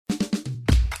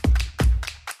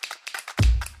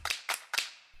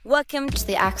Welcome to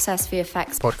the Access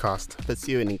VFX podcast,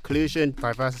 pursuing inclusion,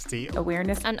 diversity,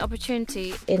 awareness and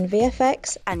opportunity in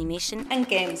VFX, animation and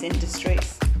games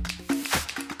industries.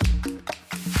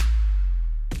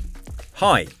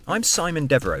 Hi, I'm Simon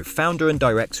Devereaux, founder and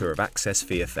director of Access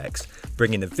VFX,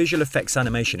 bringing the visual effects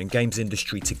animation and games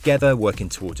industry together, working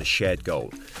towards a shared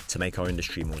goal, to make our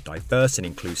industry more diverse and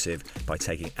inclusive by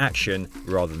taking action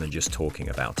rather than just talking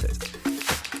about it.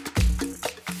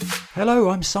 Hello,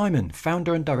 I'm Simon,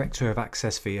 founder and director of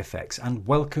Access VFX, and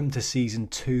welcome to Season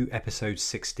 2, Episode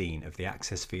 16 of the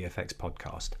Access VFX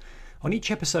podcast. On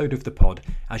each episode of the pod,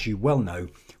 as you well know,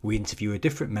 we interview a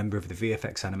different member of the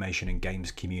VFX animation and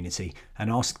games community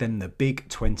and ask them the big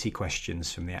 20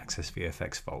 questions from the Access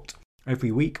VFX vault.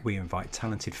 Every week we invite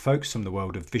talented folks from the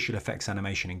world of visual effects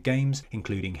animation and games,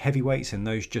 including heavyweights and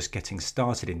those just getting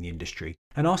started in the industry,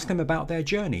 and ask them about their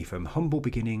journey from humble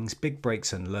beginnings, big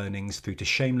breaks and learnings, through to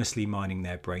shamelessly mining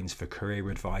their brains for career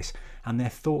advice and their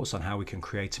thoughts on how we can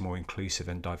create a more inclusive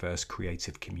and diverse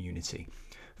creative community.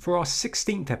 For our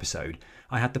 16th episode,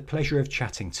 I had the pleasure of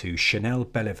chatting to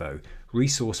Belliveau,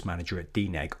 Resource Manager at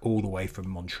DNEG, all the way from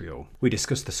Montreal. We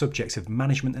discussed the subjects of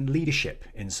management and leadership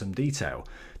in some detail,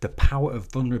 the power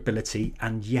of vulnerability,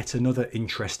 and yet another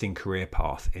interesting career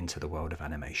path into the world of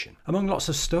animation. Among lots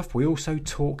of stuff, we also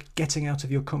talk getting out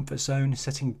of your comfort zone,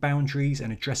 setting boundaries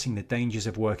and addressing the dangers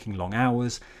of working long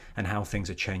hours and how things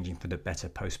are changing for the better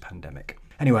post-pandemic.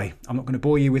 Anyway, I'm not going to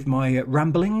bore you with my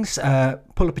ramblings.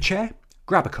 Pull up a chair,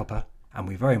 grab a cuppa, and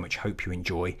we very much hope you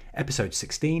enjoy episode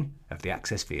 16 of the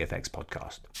Access VFX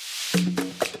podcast.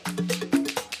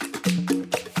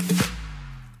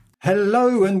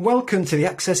 Hello and welcome to the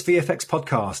Access VFX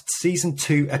podcast, season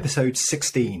 2, episode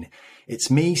 16. It's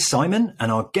me, Simon,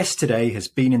 and our guest today has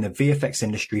been in the VFX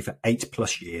industry for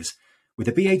 8+ years. With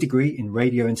a BA degree in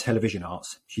radio and television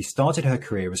arts, she started her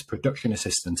career as production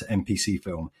assistant at MPC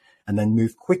Film, and then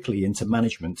moved quickly into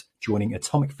management, joining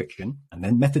Atomic Fiction and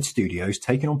then Method Studios,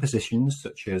 taking on positions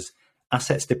such as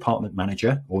Assets Department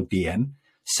Manager, or DM,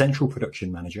 Central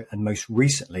Production Manager, and most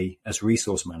recently as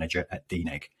Resource Manager at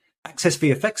DNEG. Access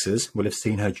VFXers will have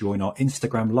seen her join our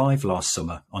Instagram Live last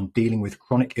summer on dealing with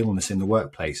chronic illness in the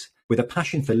workplace. With a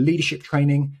passion for leadership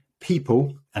training,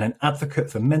 people, and an advocate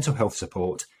for mental health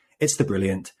support, it's the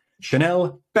brilliant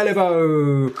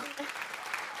Belliveau.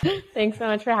 Thanks so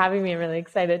much for having me. I'm really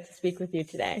excited to speak with you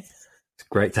today. It's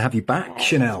great to have you back,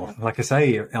 Chanel. Like I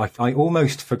say, I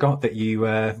almost forgot that you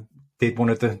did one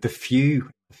of the few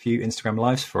Instagram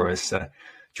lives for us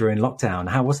during lockdown.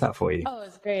 How was that for you? Oh, it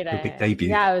was great. Your big debut.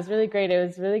 Yeah, it was really great. It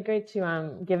was really great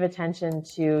to give attention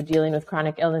to dealing with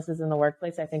chronic illnesses in the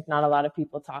workplace. I think not a lot of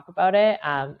people talk about it.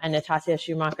 And Natasha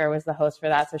Schumacher was the host for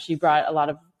that. So she brought a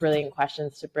lot of brilliant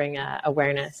questions to bring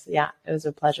awareness. Yeah, it was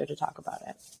a pleasure to talk about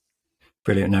it.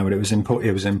 Brilliant. No, but it was important.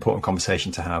 It was an important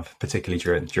conversation to have, particularly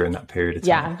during that period of time.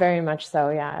 Yeah, very much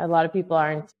so. Yeah, a lot of people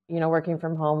aren't, working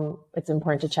from home. It's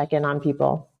important to check in on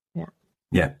people. Yeah.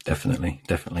 Yeah, definitely.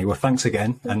 Well, thanks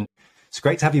again, and it's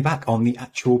great to have you back on the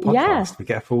actual podcast. Yeah. We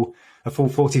get a full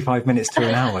 45 minutes to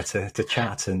an hour to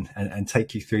chat and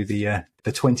take you through the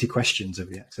 20 questions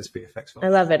of the Access VFX. I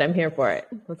love it. I'm here for it.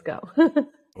 Let's go.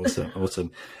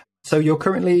 Awesome. So you're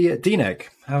currently at DNEG.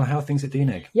 How are things at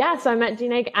DNEG? Yeah, so I'm at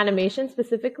DNEG Animation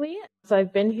specifically. So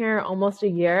I've been here almost a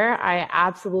year. I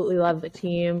absolutely love the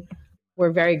team.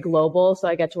 We're very global, so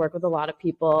I get to work with a lot of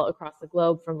people across the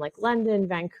globe, from like London,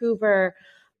 Vancouver,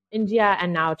 India,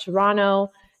 and now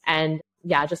Toronto. And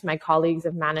yeah, just my colleagues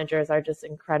and managers are just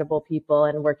incredible people,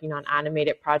 and working on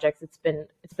animated projects. It's been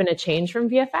a change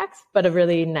from VFX, but a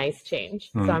really nice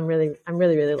change. So I'm really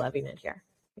loving it here.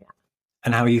 Yeah.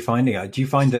 And how are you finding it? Do you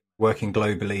find that working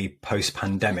globally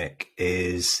post-pandemic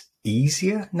is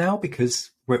easier now because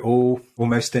we're all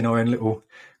almost in our own little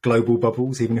global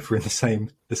bubbles, even if we're in the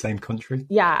same country?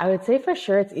 Yeah, I would say for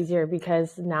sure it's easier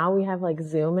because now we have like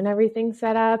Zoom and everything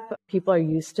set up. People are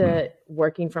used to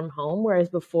working from home, whereas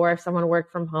before, if someone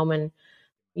worked from home and,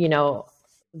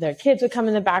 their kids would come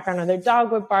in the background or their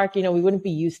dog would bark, we wouldn't be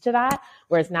used to that.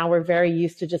 Whereas now we're very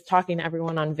used to just talking to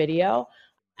everyone on video.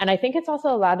 And I think it's also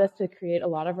allowed us to create a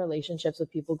lot of relationships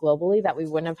with people globally that we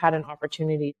wouldn't have had an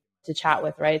opportunity to chat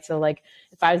with, right? So like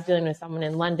if I was dealing with someone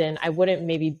in London, I wouldn't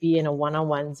maybe be in a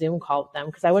one-on-one Zoom call with them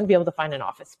because I wouldn't be able to find an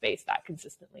office space that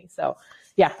consistently. So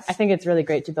yeah, I think it's really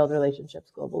great to build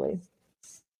relationships globally.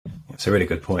 That's a really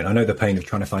good point. I know the pain of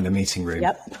trying to find a meeting room.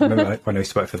 Yep. I remember when I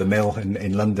used to work for the Mill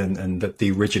in London, and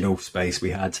the original space we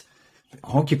had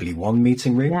arguably one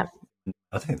meeting room. Yep.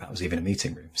 I don't think that was even a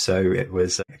meeting room. So it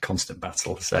was a constant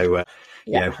battle. So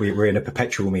we're in a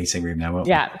perpetual meeting room now, aren't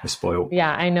we? We're spoiled.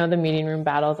 Yeah, I know the meeting room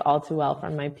battles all too well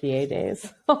from my PA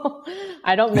days.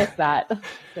 I don't miss that.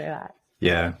 Say that.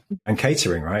 Yeah. And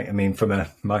catering, right? I mean, from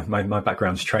my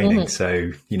background's training.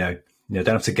 So, don't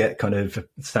have to get kind of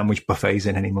sandwich buffets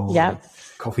in anymore. Yeah.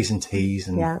 Coffees and teas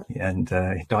and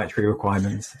dietary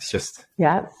requirements. It's just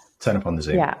turn up on the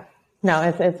Zoom. Yeah. No,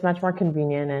 it's much more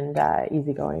convenient and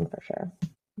easygoing for sure.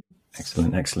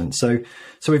 Excellent. So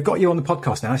we've got you on the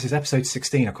podcast now. This is episode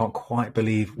 16. I can't quite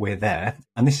believe we're there.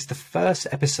 And this is the first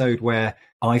episode where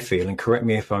I feel, and correct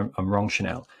me if I'm wrong,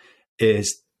 Chanel,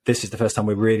 this is the first time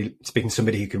we're really speaking to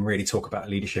somebody who can really talk about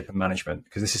leadership and management,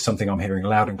 because this is something I'm hearing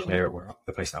loud and clear at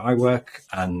the place that I work.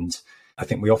 And I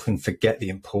think we often forget the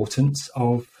importance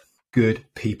of good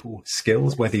people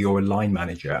skills, whether you're a line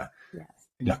manager,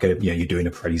 like you're doing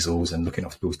appraisals and looking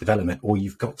after people's development, or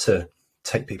you've got to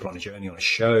take people on a journey on a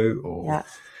show or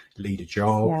lead a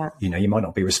job. You might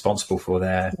not be responsible for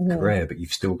their career, but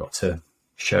you've still got to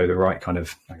show the right kind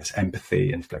of, I guess,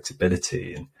 empathy and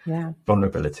flexibility and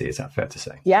vulnerability. Is that fair to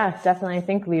say? Yeah, definitely. I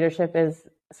think leadership is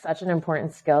such an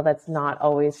important skill that's not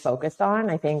always focused on.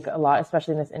 I think a lot,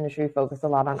 especially in this industry, focus a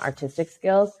lot on artistic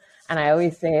skills. And I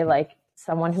always say, like,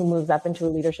 someone who moves up into a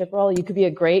leadership role, you could be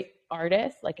a great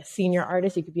artist, like a senior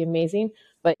artist, you could be amazing,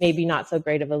 but maybe not so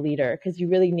great of a leader, because you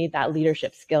really need that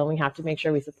leadership skill. And we have to make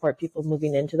sure we support people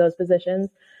moving into those positions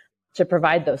to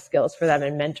provide those skills for them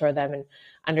and mentor them and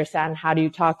understand, how do you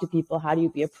talk to people? How do you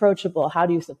be approachable? How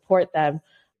do you support them?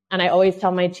 And I always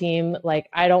tell my team, like,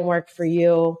 I don't work for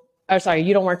you, or sorry,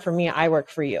 you don't work for me, I work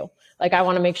for you. Like, I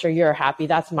want to make sure you're happy.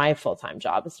 That's my full-time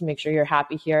job, is to make sure you're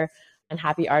happy here. And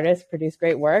happy artists produce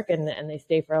great work and they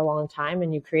stay for a long time,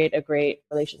 and you create a great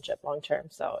relationship long term.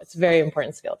 So it's a very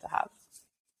important skill to have.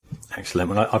 Excellent.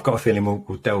 Well, I've got a feeling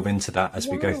we'll delve into that as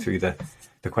we go through the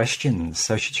questions.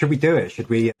 So should we do it?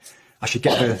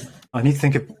 I need to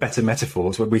think of better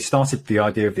metaphors. When we started the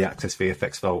idea of the Access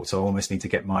VFX Vault, so I almost need to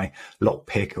get my lock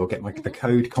pick or get the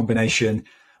code combination,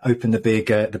 open the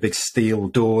big steel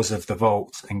doors of the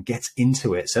vault and get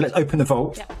into it. So let's open the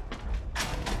vault. Yeah.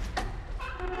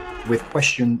 With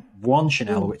question 1,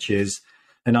 Chanel, which is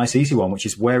a nice easy one, which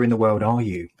is, where in the world are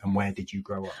you and where did you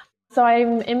grow up? So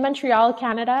I'm in Montreal,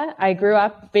 Canada. I grew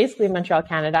up basically in Montreal,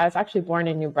 Canada. I was actually born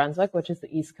in New Brunswick, which is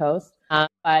the East Coast.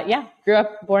 But yeah, grew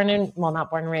up, not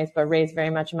born and raised, but raised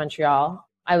very much in Montreal.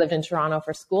 I lived in Toronto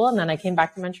for school, and then I came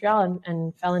back to Montreal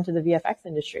and fell into the VFX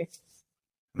industry.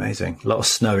 Amazing. A lot of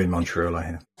snow in Montreal, I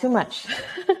hear. Too much.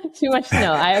 Too much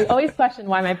snow. I always question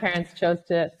why my parents chose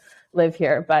to live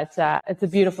here, but it's a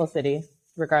beautiful city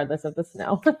regardless of the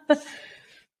snow.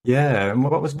 Yeah, and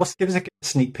give us a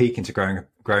sneak peek into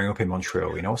growing up in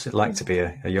Montreal. What's it like to be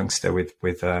a youngster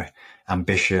with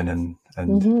ambition and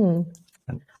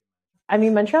I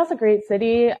mean, Montreal's a great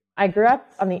city. I grew up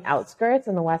on the outskirts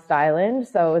in the West Island,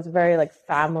 so it was a very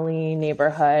family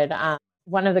neighborhood.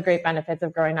 One of the great benefits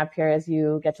of growing up here is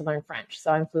you get to learn French.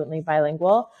 So I'm fluently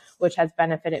bilingual, which has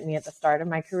benefited me at the start of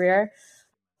my career.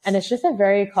 And it's just a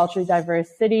very culturally diverse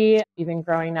city. Even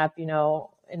growing up,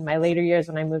 in my later years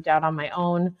when I moved out on my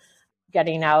own,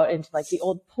 getting out into the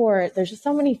old port, there's just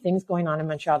so many things going on in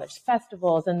Montreal. There's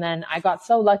festivals. And then I got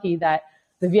so lucky that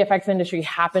the VFX industry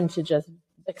happened to just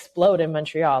explode in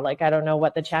Montreal. I don't know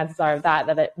what the chances are of that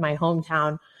at my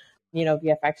hometown,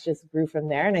 VFX just grew from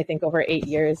there. And I think over 8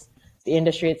 years, the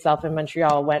industry itself in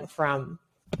Montreal went from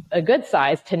a good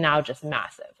size to now just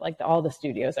massive. All the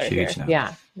studios are huge here.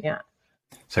 Now. Yeah.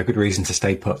 So good reason to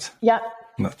stay put. Yeah.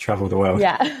 Not travel the world.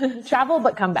 Yeah. Travel,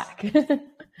 but come back.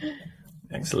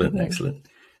 Excellent.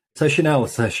 So Chanel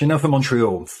from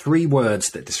Montreal, 3 words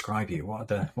that describe you.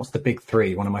 What's the big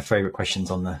 3? One of my favorite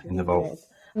questions in the vault.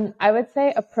 I would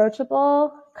say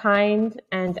approachable, kind,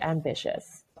 and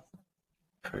ambitious.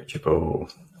 Approachable,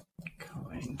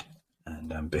 kind,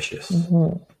 and ambitious.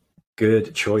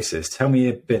 Good choices. Tell me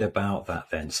a bit about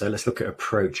that then. So let's look at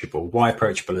approachable. Why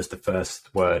approachable is the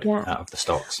first word out of the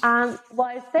stocks? Well,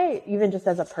 I'd say even just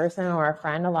as a person or a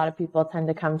friend, a lot of people tend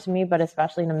to come to me, but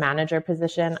especially in a manager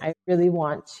position, I really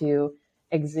want to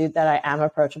exude that I am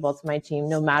approachable to my team,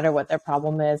 no matter what their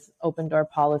problem is, open door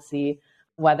policy,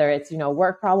 whether it's,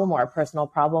 work problem or a personal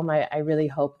problem. I really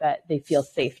hope that they feel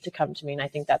safe to come to me. And I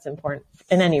think that's important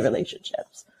in any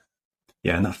relationships.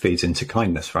 Yeah, and that feeds into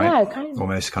kindness, right? Yeah, kindness.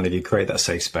 Almost kind of you create that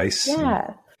safe space.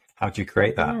 Yeah. How do you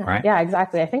create that, right? Yeah,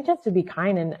 exactly. I think just to be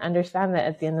kind and understand that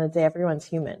at the end of the day, everyone's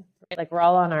human. Right? We're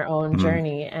all on our own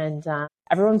journey and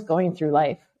everyone's going through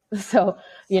life. So,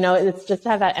 it's just to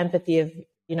have that empathy of,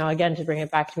 again, to bring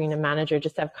it back to being a manager,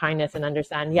 just to have kindness and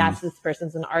understand, yes, this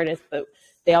person's an artist, but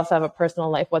they also have a personal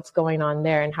life. What's going on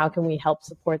there and how can we help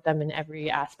support them in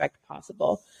every aspect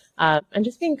possible? And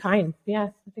just being kind. Yeah,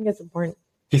 I think it's important.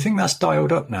 Do you think that's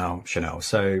dialed up now, Chanel?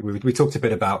 So we talked a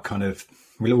bit about kind of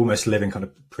we almost live in kind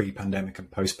of pre-pandemic and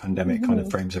post-pandemic kind of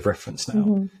frames of reference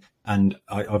now. And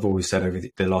I've always said over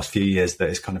the last few years that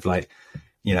it's kind of like,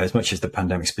 you know, as much as the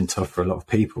pandemic's been tough for a lot of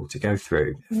people to go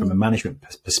through, from a management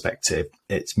perspective,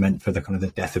 it's meant for the kind of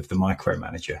the death of the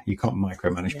micromanager. You can't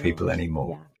micromanage people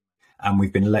anymore. And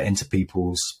we've been let into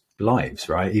people's lives,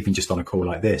 right? Even just on a call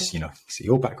like this, you know, see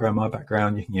your background, my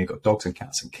background, you've got dogs and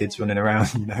cats and kids running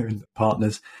around, you know, and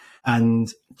partners.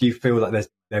 And do you feel like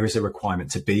there is a requirement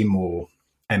to be more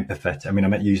empathetic? I mean, I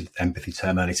meant use the empathy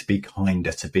term earlier, to be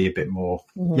kinder, to be a bit more,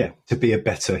 to be a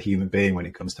better human being when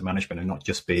it comes to management and not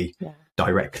just be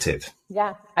directive.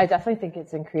 Yeah, I definitely think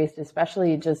it's increased,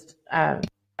 especially just,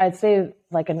 I'd say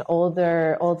like an old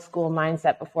school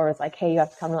mindset before was like, hey, you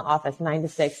have to come to the office 9 to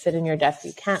 6, sit in your desk.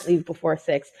 You can't leave before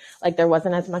 6. Like there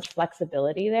wasn't as much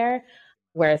flexibility there.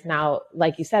 Whereas now,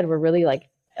 like you said, we're really like,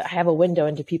 have a window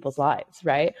into people's lives,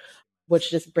 right?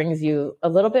 Which just brings you a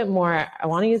little bit more, I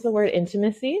want to use the word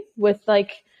intimacy with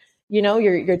like, you know,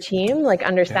 your team, like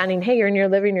understanding, hey, you're in your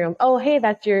living room. Oh, hey,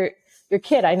 that's your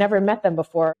kid. I never met them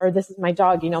before. Or this is my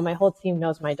dog. You know, my whole team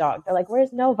knows my dog. They're like,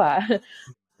 where's Nova?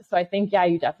 So I think,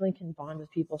 you definitely can bond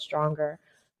with people stronger.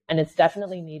 And it's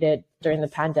definitely needed during the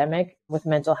pandemic with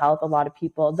mental health. A lot of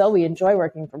people, though we enjoy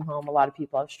working from home, a lot of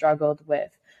people have struggled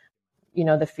with, you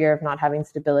know, the fear of not having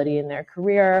stability in their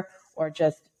career or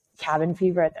just cabin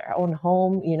fever at their own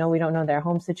home. You know, we don't know their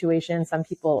home situation. Some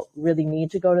people really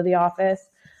need to go to the office.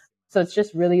 So it's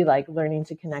just really like learning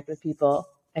to connect with people.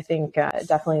 I think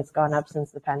definitely it's gone up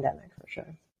since the pandemic for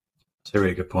sure. It's a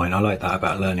really good point. I like that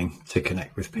about learning to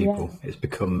connect with people. It's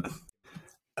become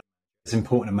as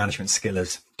important a management skill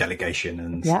as delegation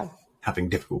and having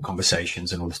difficult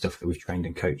conversations and all the stuff that we've trained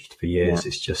and coached for years.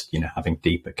 It's just, you know, having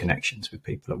deeper connections with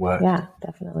people at work. Yeah,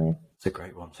 definitely. It's a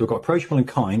great one. So we've got approachable and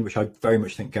kind, which I very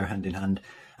much think go hand in hand.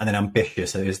 And then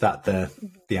ambitious. So is that the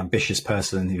ambitious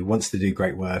person who wants to do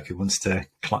great work, who wants to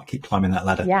keep climbing that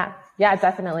ladder? Yeah,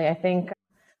 definitely. I think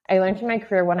I learned in my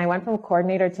career when I went from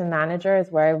coordinator to manager is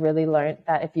where I really learned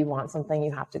that if you want something,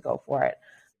 you have to go for it.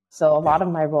 So a lot of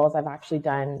my roles I've actually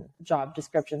done job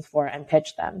descriptions for and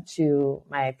pitched them to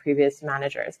my previous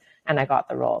managers, and I got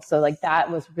the role. So like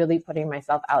that was really putting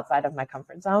myself outside of my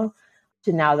comfort zone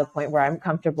to now the point where I'm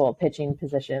comfortable pitching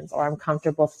positions or I'm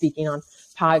comfortable speaking on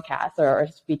podcasts or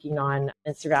speaking on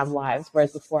Instagram lives,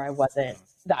 whereas before I wasn't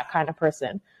that kind of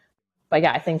person. But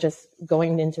I think just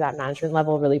going into that management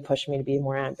level really pushed me to be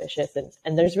more ambitious.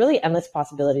 And there's really endless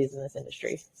possibilities in this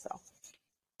industry. So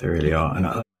there really are. And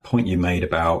a point you made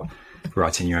about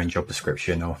writing your own job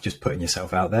description or just putting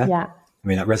yourself out there. Yeah. I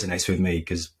mean, that resonates with me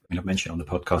because I've mentioned on the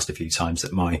podcast a few times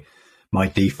that my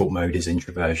default mode is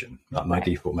introversion. Like my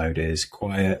default mode is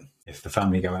quiet. If the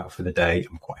family go out for the day,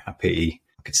 I'm quite happy.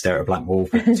 I could stare at a blank wall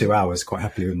for 2 hours, quite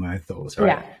happily with my own thoughts.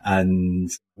 Right. Yeah. And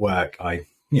work, I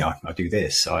do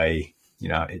this.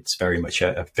 It's very much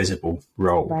a visible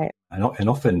role, right, and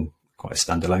often quite a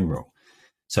standalone role.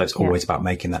 So it's always about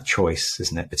making that choice,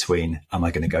 isn't it? Between, am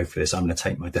I going to go for this? I'm going to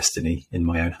take my destiny in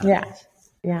my own hands.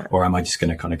 Yeah. Or am I just going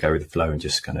to kind of go with the flow and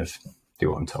just kind of do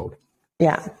what I'm told?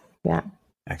 Yeah.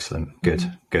 Excellent. Good.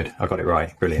 I got it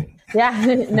right. Brilliant.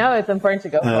 Yeah. No, it's important to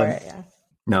go for it. Yeah.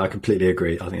 No, I completely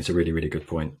agree. I think it's a really, really good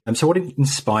point. So what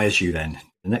inspires you then?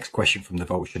 The next question from the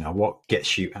Vulture now, what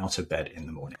gets you out of bed in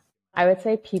the morning? I would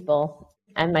say people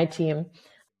and my team.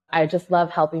 I just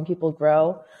love helping people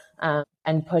grow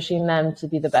and pushing them to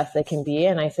be the best they can be.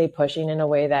 And I say pushing in a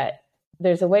way that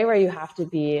there's a way where you have to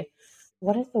be,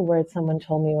 what is the word someone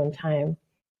told me one time?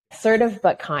 Assertive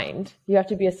but kind. You have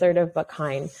to be assertive but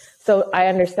kind. So I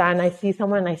understand, I see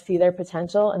someone, I see their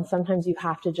potential, and sometimes you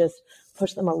have to just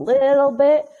push them a little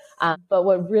bit. But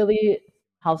what really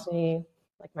helps me,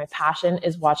 like my passion,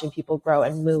 is watching people grow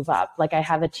and move up. Like I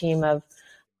have a team of,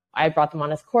 I brought them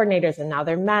on as coordinators and now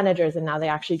they're managers and now they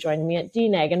actually joined me at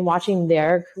DNEG, and watching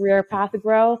their career path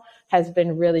grow has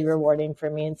been really rewarding for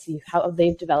me, and see how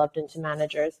they've developed into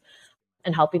managers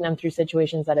and helping them through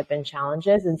situations that have been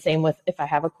challenges. And same with if I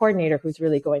have a coordinator who's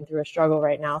really going through a struggle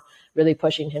right now, really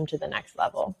pushing him to the next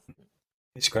level.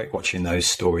 It's great watching those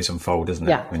stories unfold, isn't it?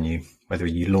 Yeah. Whether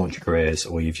you launch careers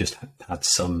or you've just had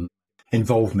some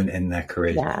involvement in their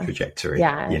career trajectory.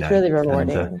 Yeah, it's really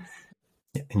rewarding.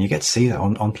 And you get to see that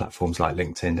on platforms like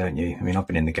LinkedIn, don't you? I mean, I've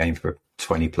been in the game for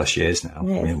 20 plus years now,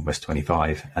 almost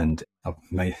 25, and I've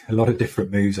made a lot of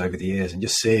different moves over the years, and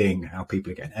just seeing how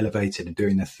people are getting elevated and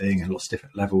doing their thing and lots of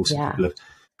different levels. Some people have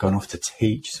gone off to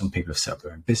teach, some people have set up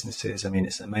their own businesses. I mean,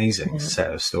 it's an amazing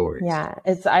set of stories. Yeah,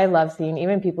 I love seeing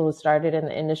even people who started in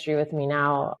the industry with me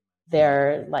now,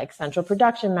 they're like central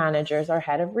production managers or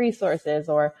head of resources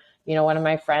or, One of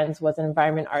my friends was an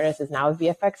environment artist, is now a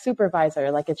VFX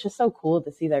supervisor. Like, it's just so cool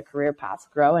to see their career paths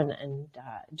grow and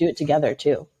do it together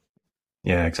too.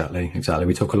 Yeah, exactly.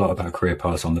 We talk a lot about career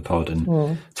paths on the pod,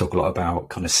 and talk a lot about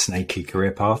kind of snaky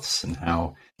career paths and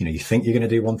how, you think you're going to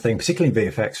do one thing, particularly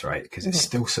in VFX, right? Because it's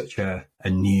still such a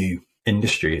new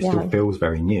industry. It still feels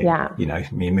very new. Yeah.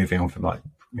 Me moving on from like,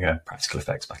 practical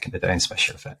effects back in the day and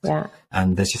special effects. Yeah.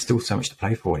 And there's just still so much to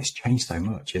play for. It's changed so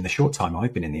much. In the short time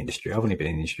I've been in the industry, I've only been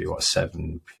in the industry,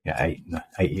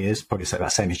 8 years, probably say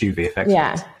about same as you, VFX.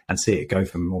 Yeah. And see it go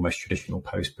from almost traditional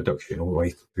post-production all the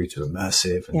way through to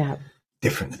immersive and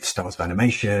different styles of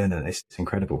animation. And it's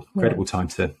incredible time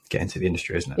to get into the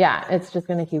industry, isn't it? Yeah. It's just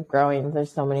going to keep growing. There's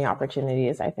so many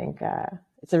opportunities. I think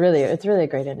it's really a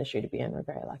great industry to be in. We're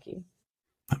very lucky.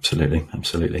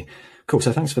 Absolutely. Cool.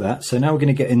 So thanks for that. So now we're going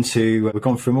to get into, we've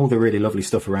gone from all the really lovely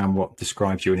stuff around what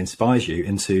describes you and inspires you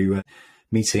into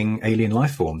meeting alien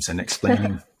life forms and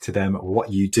explaining to them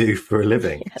what you do for a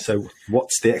living. Yes. So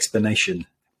what's the explanation?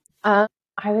 I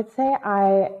would say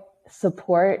I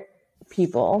support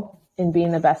people in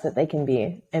being the best that they can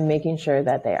be and making sure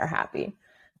that they are happy.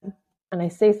 And I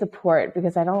say support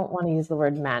because I don't want to use the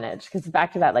word manage, because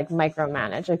back to that, like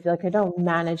micromanage. I feel like I don't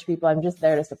manage people. I'm just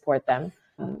there to support them.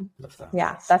 Love that.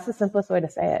 Yeah, that's the simplest way to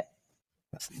say it.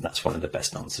 That's one of the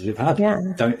best answers we've had. Yeah.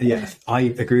 I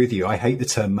agree with you. I hate the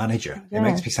term manager. It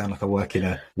makes me sound like I work in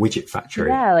a widget factory.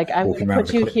 Yeah, like I'm going to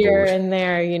put you here and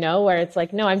there, where it's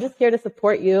like, no, I'm just here to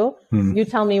support you. You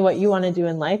tell me what you want to do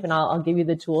in life, and I'll give you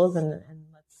the tools, and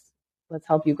let's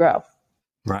help you grow.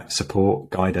 Right. Support,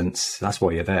 guidance. That's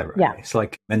why you're there, right? Yeah. It's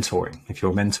like mentoring. If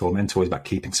you're a mentor is about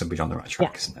keeping somebody on the right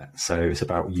track, isn't it? So it's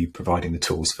about you providing the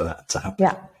tools for that to happen.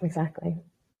 Yeah, exactly.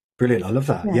 Brilliant. I love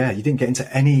that. Yeah. You didn't get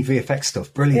into any VFX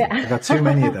stuff. Brilliant. I've had too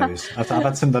many of those. I've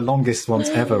had some of the longest ones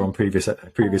ever on previous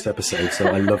episodes. So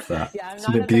I love that. Yeah,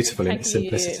 something beautiful in its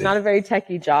simplicity. Not a very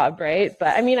techie job, right? But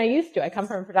I mean, I used to. I come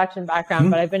from a production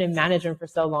background, but I've been in management for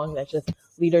so long that's just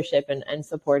leadership and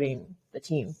supporting the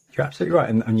team. You're absolutely right.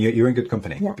 And you're in good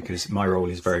company, because my role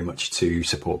is very much to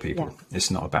support people. Yeah. It's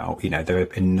not about, there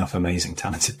are enough amazing,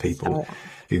 talented people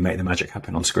who make the magic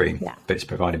happen on screen, but it's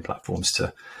providing platforms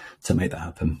to make that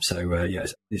happen. So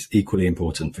it's equally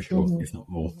important for sure, if not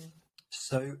more.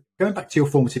 So going back to your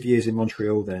formative years in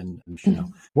Montreal then,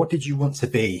 Chanel, what did you want to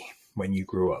be when you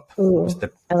grew up? What was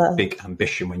the big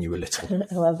ambition when you were little?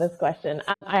 I love this question.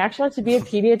 I actually wanted to be a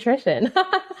pediatrician.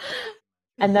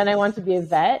 And then I wanted to be a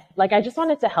vet. Like, I just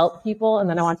wanted to help people, and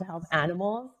then I wanted to help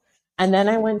animals. And then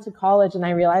I went to college and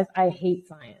I realized I hate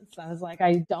science. I was like,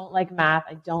 I don't like math.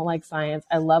 I don't like science.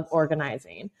 I love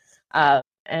organizing.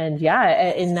 And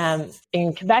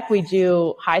in Quebec, we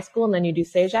do high school and then you do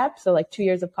cégep. So like 2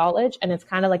 years of college, and it's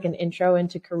kind of like an intro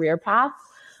into career path.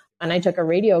 And I took a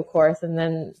radio course. And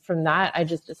then from that, I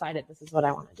just decided this is what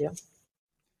I want to do.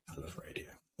 I love radio.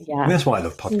 Yeah. I mean, that's why I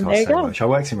love podcasts so much. I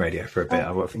worked in radio for a bit.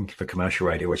 I worked for commercial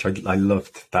radio, which I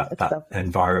loved that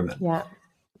environment. Yeah.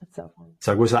 That's so fun.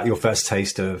 So was that your first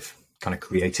taste of kind of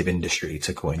creative industry,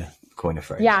 to coin a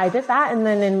phrase? Yeah, I did that. And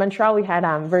then in Montreal, we had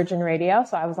Virgin Radio.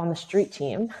 So I was on the street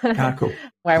team cool.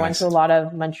 where I went to a lot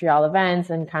of Montreal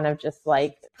events and kind of just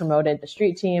like promoted the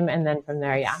street team. And then from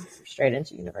there, straight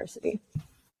into university.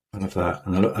 I love that.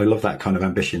 And I love that kind of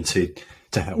ambition to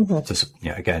help.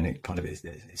 Again, it kind of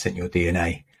it's in your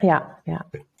DNA. Yeah.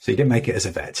 So you didn't make it as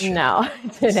a vet? No, I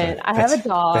didn't. I have a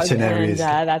dog, and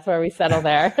that's where we settle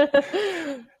there.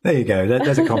 There you go.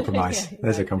 There's a compromise.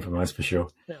 There's a compromise for sure.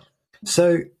 No.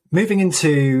 So moving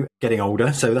into getting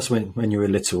older, so that's when you were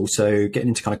little. So getting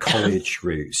into kind of college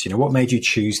routes. What made you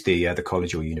choose the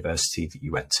college or university that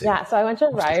you went to? Yeah, so I went to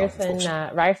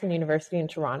Ryerson University in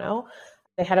Toronto.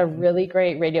 They had a really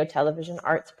great radio, television,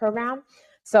 arts program.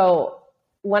 So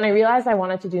when I realized I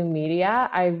wanted to do media,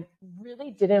 I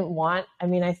really didn't want, I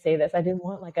didn't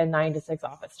want like a 9-to-6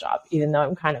 office job, even though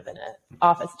I'm kind of in an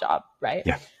office job, right?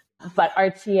 Yeah. But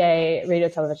RTA, Radio,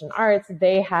 Television, Arts,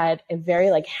 they had a very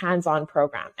like hands-on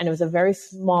program, and it was a very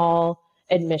small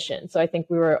admission. So I think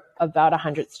we were about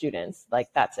 100 students, like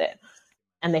that's it.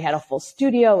 And they had a full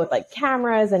studio with like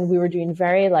cameras, and we were doing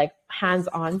very like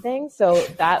hands-on things. So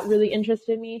that really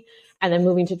interested me. And then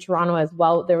moving to Toronto as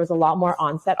well, there was a lot more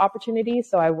on-set opportunities.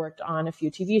 So I worked on a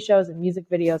few TV shows and music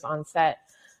videos on set.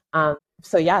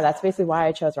 That's basically why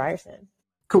I chose Ryerson.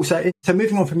 Cool. So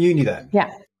moving on from uni then.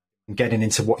 Yeah. Getting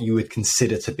into what you would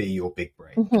consider to be your big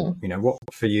break. What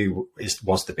for you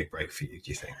was the big break for you,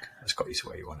 do you think? That's got you to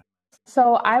where you want it.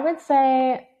 So I would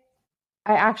say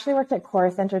I actually worked at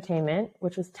Chorus Entertainment,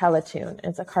 which was Teletoon.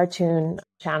 It's a cartoon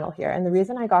channel here. And the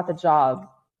reason I got the job,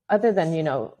 other than,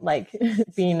 like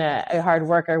being a hard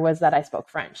worker, was that I spoke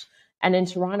French. And in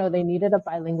Toronto, they needed a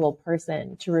bilingual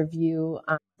person to review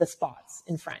the spots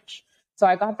in French. So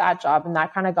I got that job, and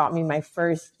that kind of got me my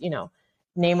first,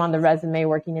 name on the resume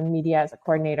working in media as a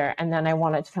coordinator. And then I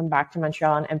wanted to come back to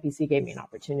Montreal, and MPC gave me an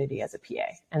opportunity as a PA.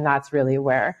 And that's really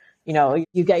where,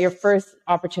 you get your first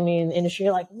opportunity in the industry.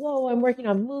 You're like, whoa, I'm working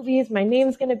on movies. My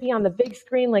name's going to be on the big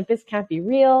screen. Like, this can't be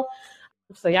real.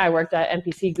 So yeah, I worked at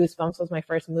MPC. Goosebumps was my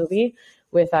first movie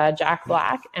with Jack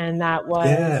Black. And that was...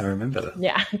 Yeah, I remember that.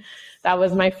 Yeah, that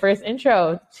was my first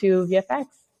intro to VFX.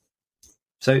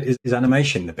 So is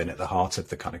animation been at the heart of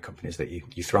the kind of companies that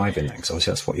you thrive in then? Because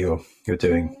obviously that's what you're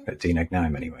doing at DNEG now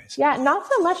in many ways. Yeah, not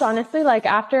so much, honestly. Like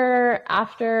after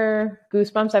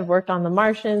Goosebumps, I've worked on The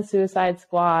Martian, Suicide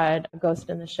Squad, Ghost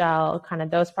in the Shell, kind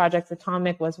of those projects.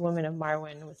 Atomic was Women of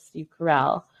Marwen with Steve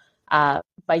Carell.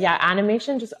 But yeah,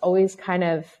 animation just always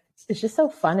it's just so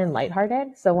fun and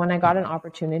lighthearted. So when I got an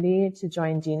opportunity to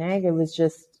join DNEG, it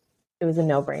was a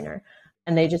no-brainer.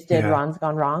 And they just did Ron's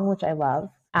Gone Wrong, which I love.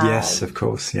 Yes, of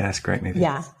course. Yeah, it's a great movie.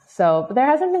 Yeah. So, but there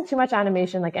hasn't been too much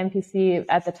animation. Like MPC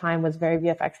at the time was very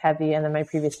VFX heavy. And then my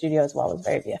previous studio as well was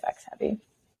very VFX heavy.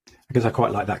 Because I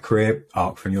quite like that career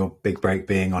arc from your big break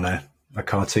being on a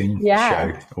cartoon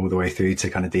show all the way through to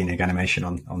kind of DNEG animation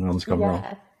on Ron's Gone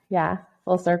Wrong. Yeah.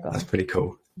 Full circle. That's pretty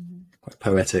cool. Quite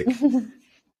poetic.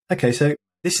 Okay, so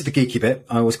this is the geeky bit.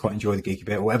 I always quite enjoy the geeky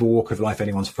bit. Whatever walk of life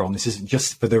anyone's from, this isn't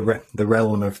just for the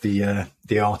realm of the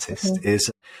artist.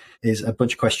 Is a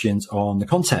bunch of questions on the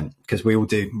content, because we all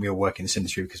work in this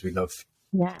industry because we love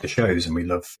the shows and we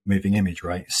love moving image,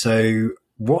 right? So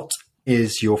what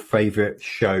is your favorite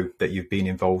show that you've been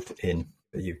involved in,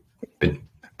 that you've been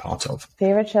part of?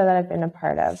 Favorite show that I've been a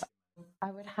part of?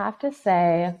 I would have to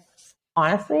say,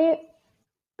 honestly,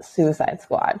 Suicide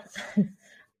Squad.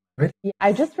 Really? Yeah,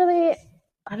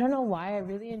 I don't know why. I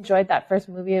really enjoyed that first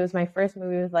movie. It was my first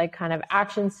movie with like kind of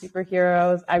action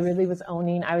superheroes. I was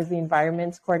the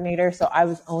environments coordinator. So I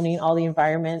was owning all the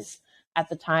environments at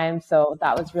the time. So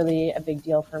that was really a big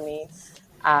deal for me.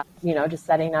 Just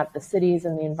setting up the cities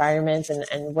and the environments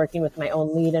and working with my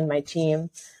own lead and my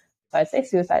team. So I'd say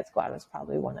Suicide Squad was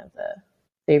probably one of the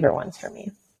favorite ones for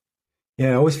me.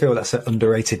 Yeah, I always feel that's an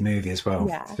underrated movie as well.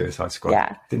 Yeah. Suicide Squad.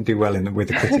 Yeah. Didn't do well with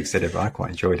the critics, did it? But I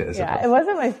quite enjoyed it as well. It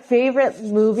wasn't my favorite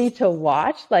movie to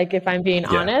watch, like if I'm being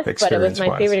honest, but it was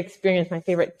my favorite experience, my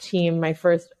favorite team, my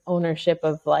first ownership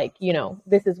of like,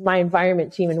 this is my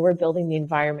environment team and we're building the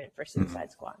environment for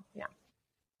Suicide Squad. Yeah.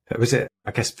 Was it,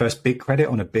 I guess, first big credit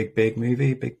on a big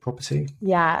movie, big property?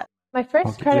 Yeah. My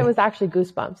first credit was actually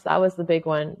Goosebumps. That was the big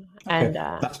one. Okay. And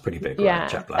that's pretty big.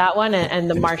 Yeah, right? that one and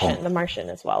The Martian. The Martian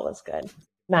as well was good.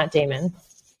 Matt Damon.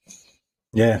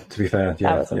 Yeah, to be fair,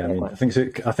 that was a big one.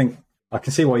 I think I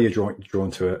can see why you're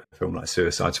drawn to a film like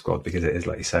Suicide Squad, because it is,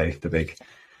 like you say, the big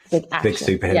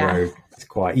superhero. Yeah. It's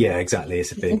quite exactly.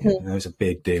 It's a big. There was a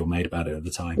big deal made about it at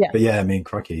the time. Yeah. But yeah, I mean,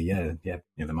 crikey, The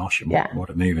Martian. What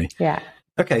a movie. Yeah.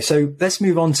 Okay, so let's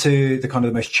move on to the kind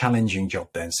of the most challenging job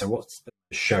then. So what's the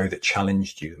show that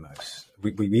challenged you the most?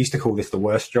 We used to call this the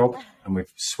worst job, and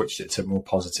we've switched it to more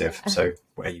positive. So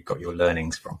where you got your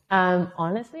learnings from?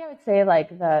 Honestly, I would say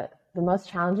like the most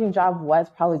challenging job was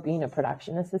probably being a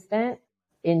production assistant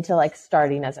into like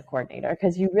starting as a coordinator,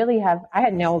 because I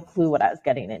had no clue what I was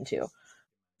getting into.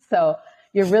 So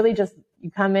you're really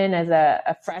you come in as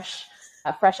a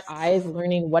fresh eyes,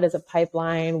 learning what is a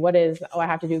pipeline, I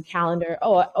have to do calendar.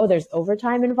 There's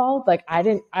overtime involved. Like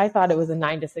I thought it was a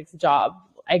 9 to 6 job.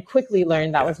 I quickly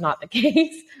learned that was not the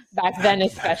case back then,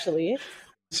 especially.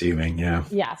 Assuming, yeah.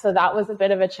 Yeah. So that was a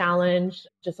bit of a challenge,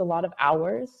 just a lot of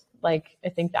hours. Like, I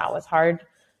think that was hard,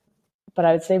 but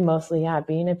I would say mostly,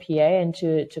 being a PA and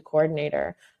to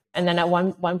coordinator. And then at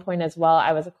one point as well,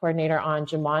 I was a coordinator on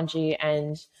Jumanji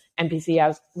and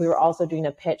MPC. We were also doing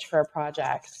a pitch for a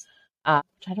project.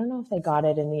 Which I don't know if they got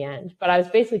it in the end, but I was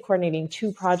basically coordinating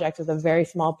 2 projects with a very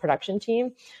small production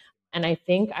team. And I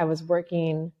think I was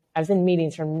in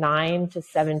meetings from 9 to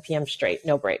 7 p.m. straight,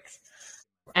 no breaks.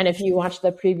 And if you watch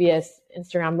the previous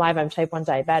Instagram Live, I'm type 1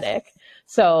 diabetic.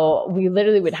 So we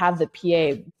literally would have the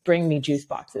PA bring me juice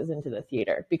boxes into the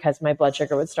theater because my blood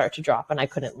sugar would start to drop and I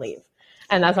couldn't leave.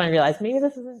 And that's when I realized maybe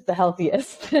this isn't the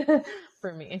healthiest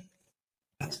for me.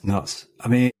 That's nuts. I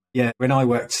mean, yeah, when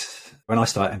I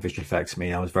started in visual effects,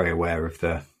 I was very aware of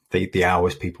the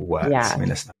hours people worked.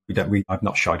 Yeah. I've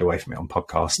not shied away from it on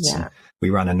podcasts. Yeah. We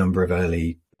ran a number of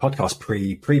early podcasts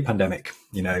pre-pandemic,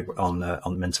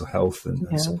 on mental health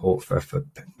and support for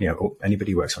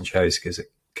anybody who works on shows, because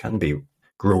it can be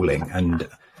grueling. And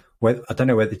I don't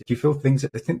know whether do you feel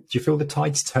the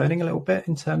tide's turning a little bit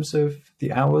in terms of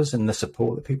the hours and the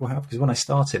support that people have? Because when I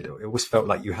started, it always felt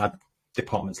like you had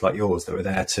departments like yours that were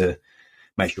there to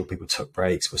make sure people took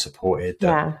breaks, were supported,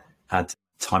 that had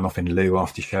time off in lieu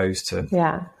after shows to,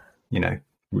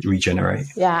 regenerate.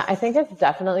 Yeah, I think it's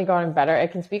definitely going better. I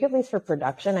can speak at least for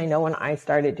production. I know when I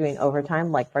started doing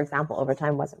overtime, like for example,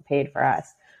 overtime wasn't paid for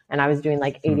us, and I was doing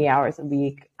like 80 hours a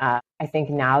week. I think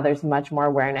now there's much more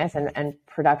awareness, and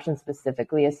production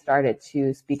specifically has started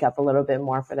to speak up a little bit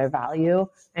more for their value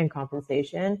and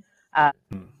compensation.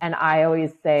 And I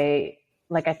always say,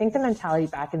 like, I think the mentality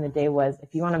back in the day was,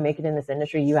 if you want to make it in this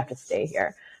industry, you have to stay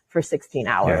here for 16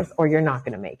 hours or you're not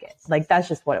going to make it. Like, that's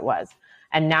just what it was.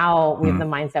 And now we have the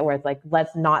mindset where it's like,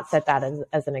 let's not set that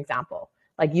as an example.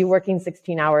 Like, you working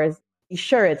 16 hours,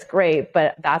 sure, it's great,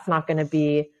 but that's not going to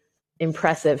be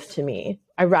impressive to me.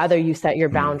 I'd rather you set your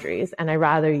boundaries, and I'd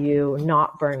rather you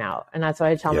not burn out. And that's why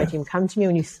I tell my team, come to me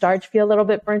when you start to feel a little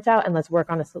bit burnt out, and let's work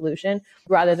on a solution,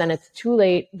 rather than it's too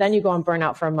late. Then you go on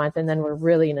burnout for a month, and then we're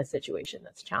really in a situation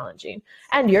that's challenging,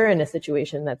 and you're in a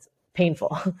situation that's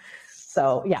painful.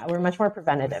 So yeah, we're much more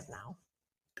preventative now.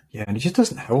 Yeah, and it just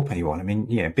doesn't help anyone. I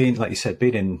mean, being, like you said,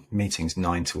 being in meetings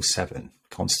 9 till 7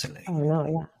 constantly. Oh no,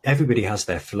 yeah. Everybody has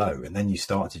their flow, and then you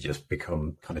start to just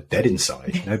become kind of dead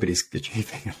inside. Nobody's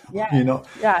achieving. Yeah. You're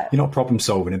not problem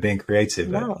solving and being creative.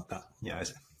 No.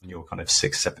 In your kind of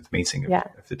 6th, 7th meeting of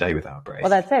the day without a break. Well,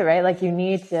 that's it, right? Like, you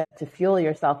need to fuel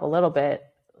yourself a little bit,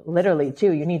 literally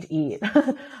too. You need to eat.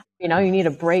 You need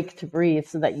a break to breathe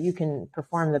so that you can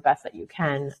perform the best that you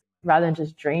can, rather than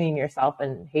just draining yourself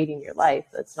and hating your life.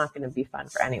 That's not going to be fun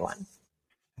for anyone.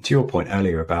 To your point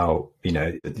earlier about,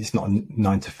 it's not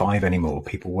 9 to 5 anymore.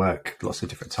 People work lots of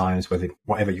different times,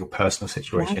 whatever your personal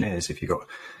situation is. If you've got,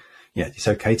 it's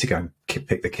okay to go and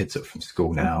pick the kids up from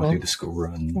school now, do the school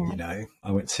run.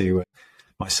 I went to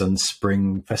my son's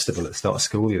spring festival at the start of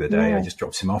school the other day. I just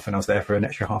dropped him off, and I was there for an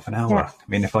extra half an hour. I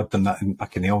mean, if I'd done that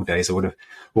back in the old days, I would have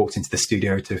walked into the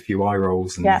studio to a few eye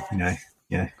rolls and,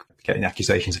 getting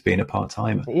accusations of being a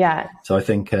part-timer. Yeah. So I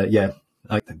think, I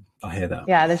hear that.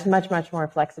 Yeah, there's much, much more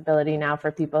flexibility now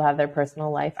for people to have their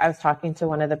personal life. I was talking to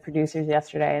one of the producers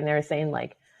yesterday, and they were saying,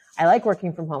 like, I like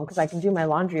working from home because I can do my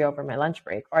laundry over my lunch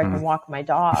break, or I can walk my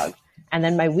dog. And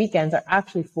then my weekends are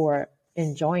actually for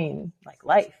enjoying like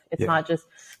life. It's not just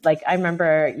like, I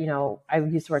remember, I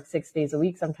used to work 6 days a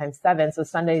week, sometimes 7. So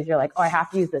Sundays you're like, oh, I have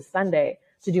to use this Sunday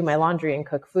to do my laundry and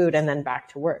cook food and then back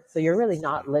to work. So you're really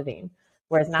not living.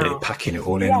 Whereas now, you're packing it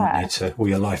all in, aren't you, to all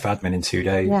your life admin in 2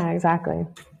 days. Yeah, exactly.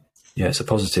 Yeah, it's a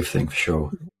positive thing for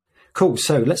sure. Cool.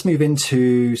 So let's move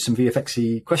into some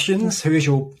VFX-y questions. Who's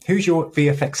your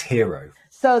VFX hero?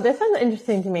 So this one's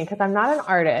interesting to me because I'm not an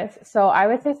artist. So I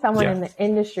would say someone in the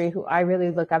industry who I really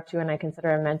look up to and I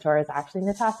consider a mentor is actually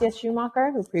Natasha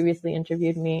Schumacher, who previously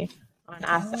interviewed me on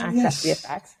Access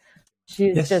VFX.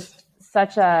 She's just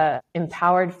such a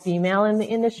empowered female in the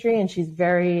industry, and she's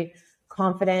very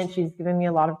confident. She's given me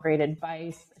a lot of great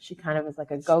advice. She kind of is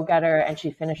like a go-getter, and she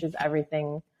finishes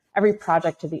every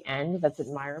project to the end. That's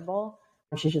admirable.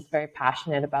 And she's just very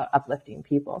passionate about uplifting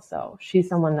people. So she's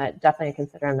someone that definitely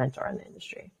consider a mentor in the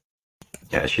industry.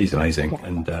 Yeah, she's amazing. Yeah.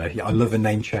 And I love a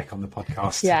name check on the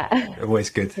podcast. Yeah. Always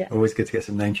good. Yeah. Always good to get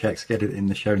some name checks, get it in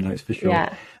the show notes for sure.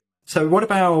 Yeah. So what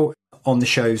about on the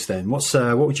shows then? What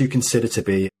would you consider to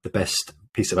be the best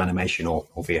piece of animation or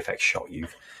VFX shot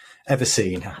you've ever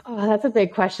seen? Oh, that's a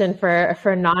big question for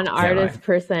a non-artist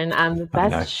person. The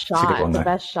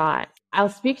best shot. I'll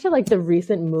speak to like the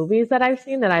recent movies that I've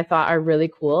seen that I thought are really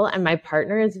cool. And my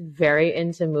partner is very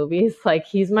into movies. Like,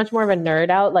 he's much more of a nerd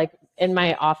out. Like, in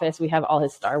my office, we have all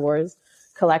his Star Wars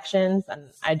collections, and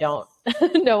I don't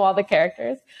know all the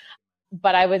characters.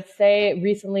 But I would say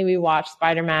recently we watched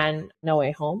Spider-Man No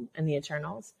Way Home and The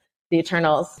Eternals. The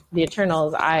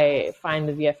Eternals, I find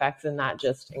the VFX in that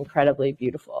just incredibly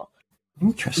beautiful.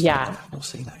 Interesting. Yeah. I've not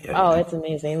seen that yet. Oh, it's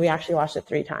amazing. We actually watched it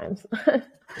 3 times. Wow.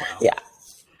 Yeah.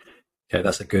 Yeah,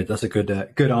 that's a good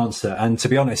answer. And to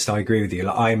be honest, I agree with you.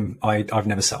 Like, I've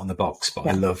never sat on the box, but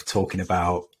I love talking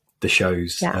about the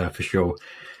shows for sure.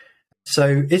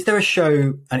 So, is there a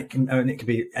show, and it can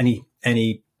be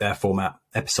any format,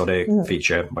 episodic,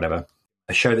 feature, whatever,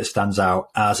 a show that stands out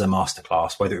as a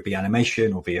masterclass, whether it be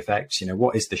animation or VFX?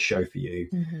 What is the show for you?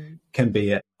 Mm-hmm. Can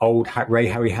be an old Ray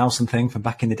Harryhausen thing from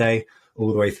back in the day, all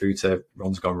the way through to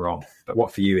Ron's Gone Wrong. But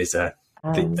what for you is the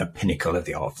pinnacle of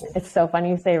the art form? It's so funny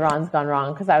you say Ron's Gone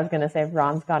Wrong, because I was going to say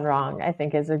Ron's Gone Wrong, I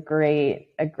think, is a great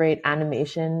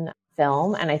animation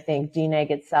film. And I think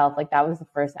DNEG itself, like, that was the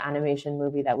first animation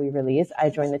movie that we released. I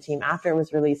joined the team after it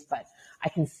was released, but I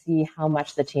can see how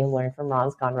much the team learned from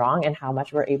Ron's Gone Wrong and how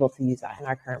much we're able to use that in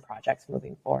our current projects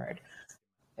moving forward.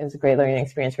 It was a great learning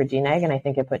experience for DNEG, and I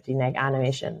think it put DNEG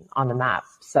animation on the map.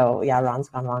 So yeah, Ron's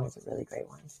Gone Wrong is a really great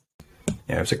one.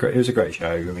 Yeah, it was a great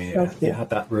show. I mean, it had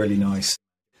that really nice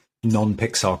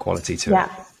non-Pixar quality to it.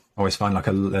 I always find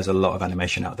there's a lot of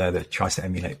animation out there that tries to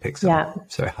emulate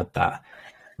Pixar. So it had that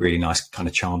really nice kind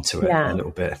of charm to it, a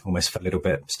little bit, almost a little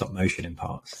bit stop motion in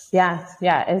parts. Yeah,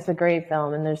 it's a great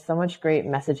film, and there's so much great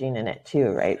messaging in it too,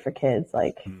 right, for kids.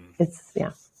 Like it's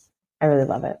I really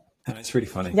love it. And it's really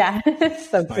funny. Yeah,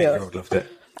 it's so cute. I loved it.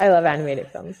 I love animated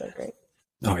films. They're great.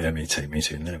 Oh yeah, me too.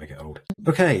 They never get old.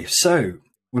 Okay, so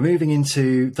we're moving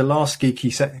into the last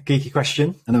geeky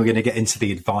question, and then we're going to get into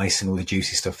the advice and all the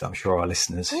juicy stuff that I'm sure our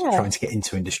listeners trying to get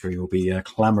into industry will be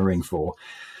clamoring for.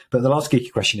 But the last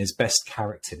geeky question is best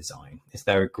character design. Is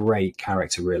there a great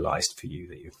character realized for you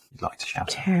that you'd like to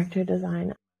shout out? Character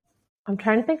design. I'm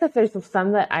trying to think if there's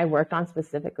some that I worked on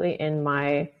specifically in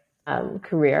my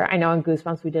career. I know in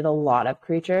Goosebumps we did a lot of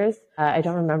creatures. I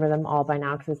don't remember them all by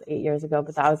now because it was 8 years ago,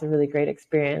 but that was a really great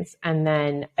experience. And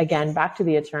then again, back to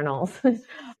the Eternals, the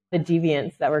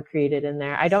deviants that were created in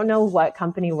there. I don't know what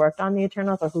company worked on the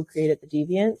Eternals or who created the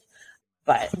deviants,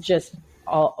 but just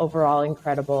all overall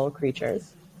incredible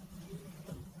creatures.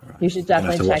 Right. You should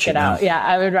definitely check it out. Yeah,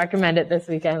 I would recommend it this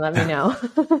weekend. Let me know.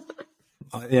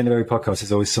 At the end of every podcast,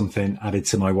 there's always something added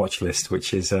to my watch list,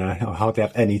 which is I hardly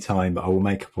have any time, but I will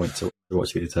make a point to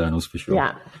watch the Eternals for sure.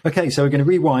 Yeah. Okay, so we're going to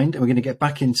rewind and we're going to get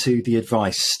back into the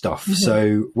advice stuff. Mm-hmm.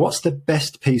 So what's the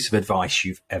best piece of advice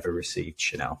you've ever received,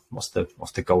 Chanel? What's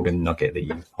the golden nugget that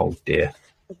you hold dear?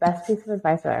 The best piece of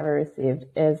advice I've ever received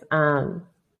is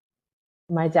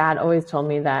my dad always told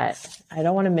me that, I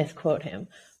don't want to misquote him,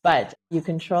 but you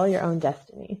control your own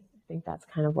destiny. I think that's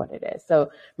kind of what it is.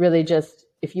 So really just,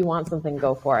 if you want something,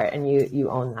 go for it, and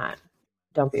you own that.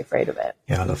 Don't be afraid of it.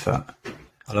 Yeah, I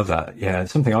love that. Yeah,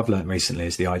 something I've learned recently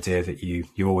is the idea that you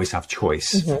always have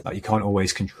choice. Mm-hmm. Like you can't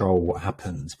always control what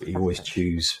happens, but you always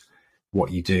choose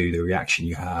what you do, the reaction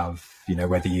you have,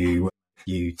 whether you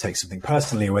take something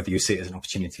personally or whether you see it as an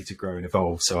opportunity to grow and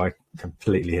evolve. So I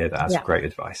completely hear that. That's great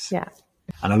advice. Yeah.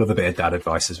 And I love a bit of dad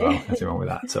advice as well. Nothing wrong with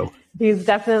that. So he's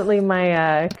definitely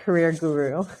my career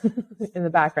guru in the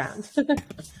background.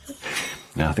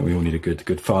 No, I think we all need a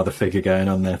good father figure going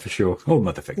on there for sure. Or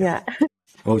mother figure. Yeah.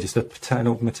 Or just a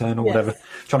paternal, maternal, whatever.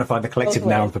 Trying to find the collective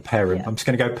noun for parent. Yeah. I'm just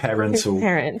going to go parental.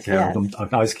 Parent. Yeah.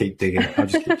 I just keep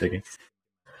digging.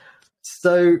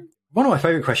 So one of my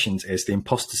favorite questions is the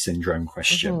imposter syndrome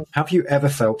question. Mm-hmm. Have you ever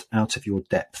felt out of your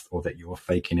depth or that you're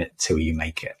faking it till you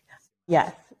make it?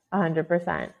 Yes,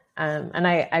 100%. And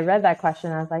I read that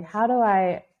question. I was like, how do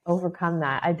I overcome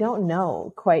that? I don't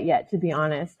know quite yet, to be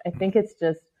honest. I think it's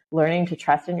just learning to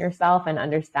trust in yourself and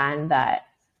understand that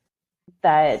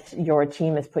your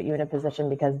team has put you in a position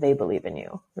because they believe in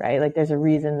you, right? Like there's a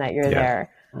reason that you're there.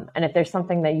 And if there's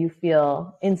something that you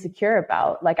feel insecure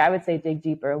about, like I would say dig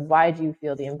deeper. Why do you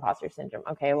feel the imposter syndrome?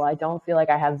 Okay, well, I don't feel like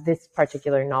I have this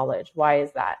particular knowledge. Why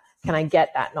is that? Can I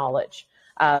get that knowledge?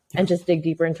 And just dig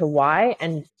deeper into why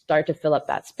and start to fill up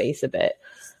that space a bit.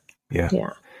 Yeah.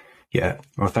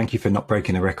 Well, thank you for not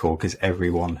breaking the record, because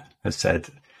everyone has said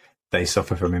they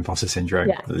suffer from imposter syndrome.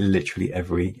 Yeah. Literally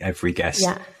every guest.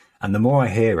 Yeah. And the more I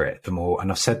hear it, the more,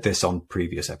 and I've said this on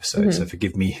previous episodes, so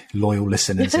forgive me, loyal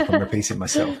listeners, if I'm repeating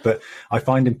myself, but I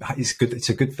find it's good. It's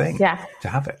a good thing to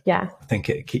have it. Yeah. I think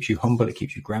it keeps you humble. It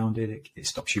keeps you grounded. It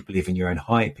stops you believing your own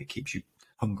hype. It keeps you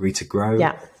hungry to grow.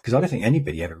 Yeah. Because I don't think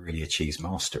anybody ever really achieves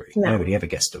mastery. No. Nobody ever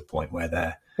gets to a point where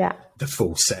they're the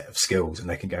full set of skills and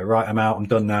they can go, right, I'm out, I'm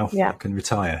done now. Yeah. I can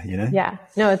retire, Yeah.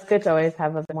 No, it's good to always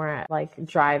have a bit more like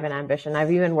drive and ambition.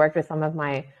 I've even worked with some of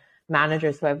my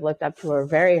managers who I've looked up to are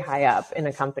very high up in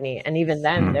a company. And even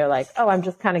then they're like, oh, I'm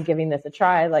just kind of giving this a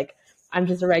try. Like I'm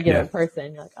just a regular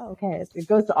person. You're like, oh, okay. It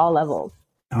goes to all levels.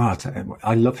 Oh,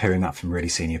 I love hearing that from really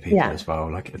senior people as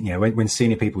well. Like, when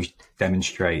senior people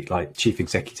demonstrate, like chief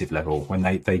executive level, when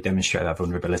they demonstrate that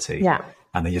vulnerability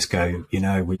and they just go,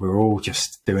 we're all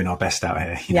just doing our best out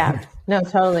here. You know? No,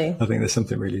 totally. I think there's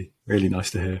something really, really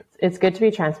nice to hear. It's good to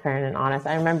be transparent and honest.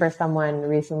 I remember someone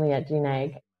recently at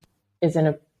DNEG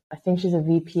I think she's a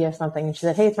VP of something. And she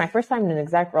said, hey, it's my first time in an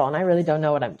exec role and I really don't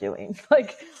know what I'm doing.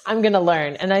 Like, I'm going to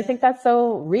learn. And I think that's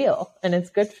so real. And it's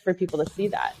good for people to see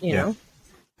that, you know?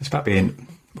 It's about being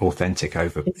authentic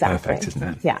over perfect, isn't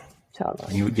it? Yeah,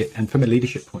 totally. And from a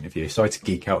leadership point of view, sorry to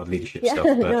geek out on leadership stuff,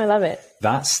 but no, I love it.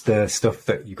 That's the stuff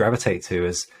that you gravitate to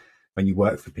as when you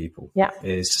work for people. Yeah.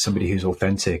 Is somebody who's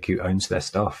authentic, who owns their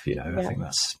stuff, I think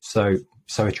that's so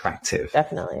attractive.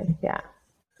 Definitely, yeah.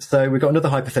 So we've got another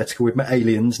hypothetical. We've met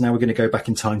aliens. Now we're going to go back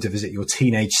in time to visit your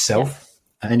teenage self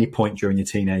at any point during your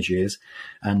teenage years.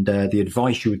 And the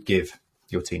advice you would give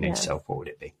your teenage self, what would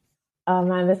it be? Oh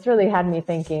man, this really had me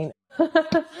thinking.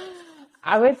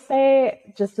 I would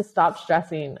say just to stop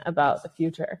stressing about the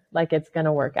future. Like it's going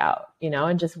to work out,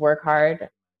 and just work hard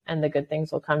and the good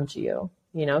things will come to you.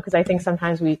 because I think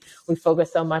sometimes we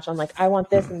focus so much on like, I want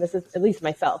this, and this is, at least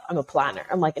myself, I'm a planner.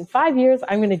 I'm like, in 5 years,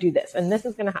 I'm going to do this, and this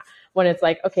is going to happen. When it's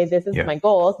like, okay, this is my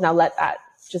goals. Now let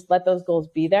those goals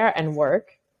be there and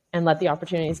work, and let the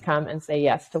opportunities come, and say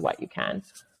yes to what you can.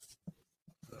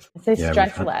 I say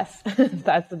stress less.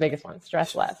 That's the biggest one.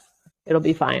 Stress less. It'll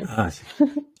be fine.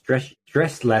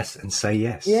 Dress less and say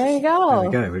yes. There you go.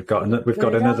 There we go. We've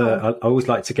got another. I always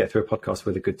like to get through a podcast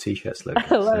with a good t-shirt slogan.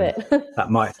 I love it. That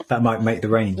might make the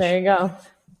range. There you go.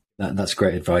 That's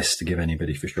great advice to give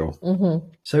anybody for sure. Mm-hmm.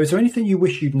 So is there anything you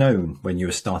wish you'd known when you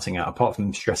were starting out, apart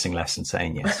from stressing less and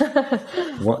saying yes?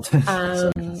 What?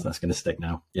 Sorry, that's going to stick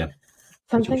now. Yeah.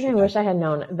 Something I wish I had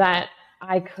known that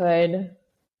I could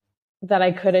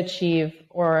achieve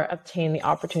or obtain the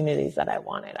opportunities that I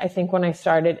wanted. I think when I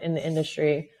started in the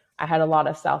industry, I had a lot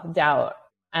of self-doubt.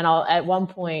 And at one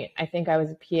point, I think I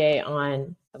was a PA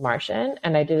on The Martian,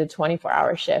 and I did a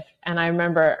 24-hour shift. And I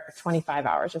remember 25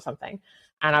 hours or something.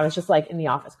 And I was just like in the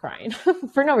office crying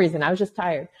for no reason. I was just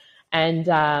tired. And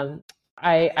I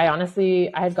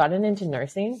honestly, I had gotten into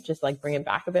nursing, just like bring it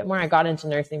back a bit more. I got into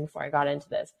nursing before I got into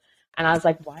this. And I was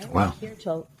like, why am I here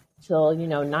till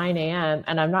 9 a.m.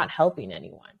 and I'm not helping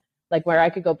anyone? Like, where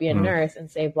I could go be a nurse and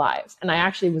save lives. And I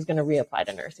actually was going to reapply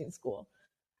to nursing school.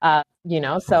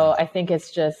 So I think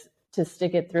it's just to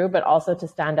stick it through, but also to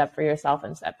stand up for yourself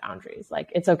and set boundaries. Like,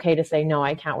 it's okay to say, no,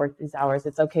 I can't work these hours.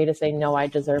 It's okay to say, no, I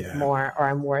deserve more, or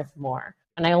I'm worth more.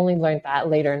 And I only learned that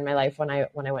later in my life when I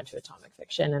went to Atomic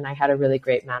Fiction, and I had a really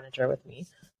great manager with me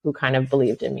who kind of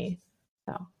believed in me.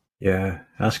 So. Yeah,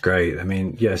 that's great. I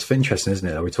mean, yeah, it's interesting, isn't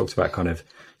it? We talked about kind of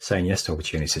saying yes to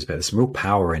opportunities, but there's some real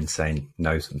power in saying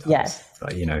no sometimes. Yes.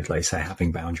 Like, like you say,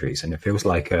 having boundaries, and it feels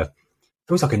like a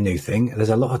new thing. There's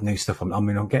a lot of new stuff.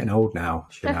 I'm getting old now,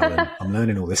 Chanel, and I'm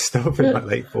learning all this stuff in my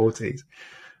late 40s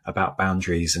about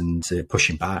boundaries and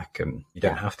pushing back. And you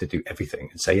don't have to do everything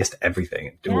and say yes to everything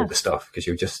and do all the stuff, because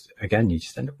you just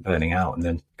end up burning out. And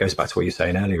then it goes back to what you were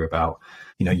saying earlier about,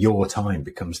 your time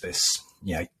becomes this,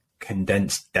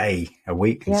 condensed day a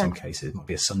week in some cases. It might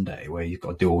be a Sunday where you've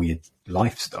got to do all your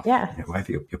life stuff,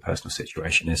 whatever your personal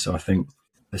situation is. So I think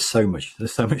there's so much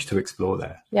to explore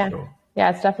there. Yeah,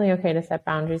 it's definitely okay to set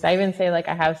boundaries. I even say, like,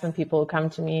 I have some people who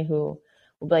come to me who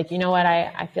will be like, you know what,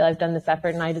 I feel I've done this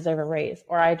effort and I deserve a raise,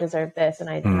 or I deserve this. And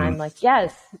I'm like,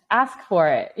 yes, ask for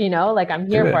it. Like, I'm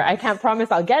here for it. I can't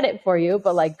promise I'll get it for you,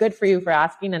 but like, good for you for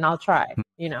asking, and I'll try,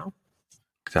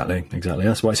 Exactly.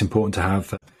 That's why it's important to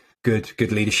have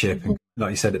good leadership. And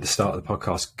like you said at the start of the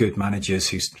podcast, good managers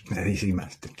who's easy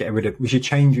to get rid of. We should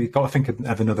change. We've got to think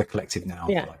of another collective now,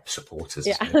 like supporters.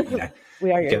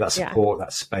 We are get that support,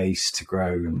 that space to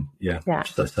grow, and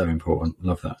that's so important.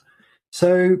 Love that.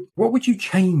 So, what would you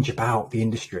change about the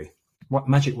industry? What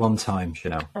magic one time,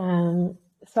 Chanel?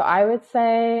 So I would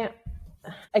say,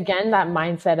 again, that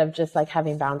mindset of just like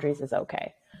having boundaries is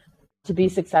okay. To be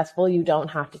successful, you don't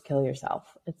have to kill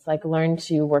yourself. It's like, learn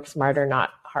to work smarter,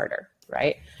 not harder,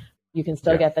 right? You can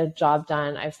still get the job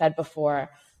done. I've said before,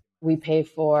 we pay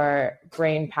for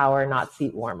brain power, not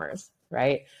seat warmers,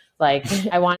 right? Like,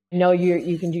 I want to know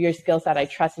you can do your skill set. I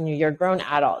trust in you. You're a grown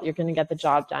adult. You're going to get the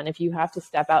job done. If you have to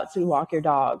step out to walk your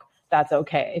dog, that's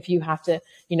okay. If you have to,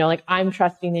 like, I'm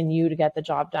trusting in you to get the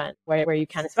job done where you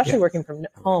can, especially working from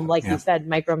home. Like you said,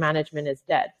 micromanagement is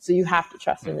dead. So you have to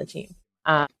trust in the team.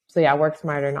 Work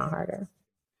smarter, not harder.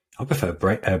 I prefer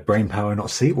brain power, not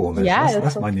seat warmers. Yeah,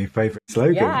 that's my new favourite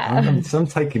slogan. Yeah. I'm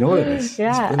taking all of this.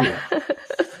 Yeah.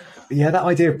 That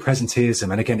idea of presenteeism,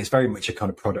 and again, it's very much a kind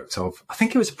of product of, I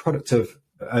think it was a product of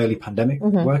early pandemic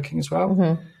working as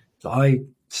well. So I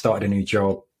started a new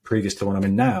job previous to the one I'm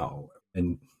in now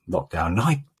in lockdown, and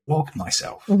I blogged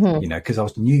myself, because I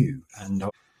was new, and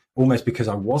almost because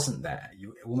I wasn't there,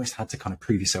 you almost had to kind of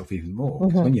prove yourself even more.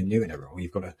 Because when you're new in a role,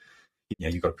 you've got to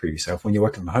prove yourself. When you're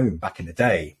working from home, back in the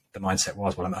day, the mindset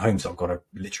was, well, I'm at home, so I've got to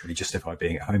literally justify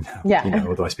being at home now.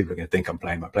 Otherwise people are going to think I'm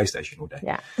playing my PlayStation all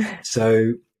day. So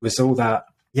it was all that.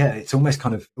 It's almost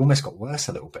got worse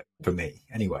a little bit for me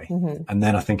anyway. And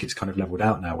then I think it's kind of leveled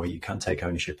out now, where you can take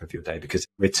ownership of your day, because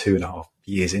we're 2.5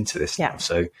 years into this now.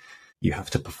 So you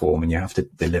have to perform and you have to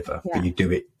deliver, but you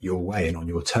do it your way and on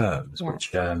your terms,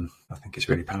 which I think is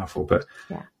really powerful. But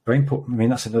very important. I mean,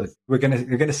 that's another. We're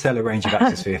gonna sell a range of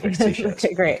Access VFX t-shirts.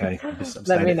 Okay, great. Okay, I'm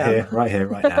saying it here, right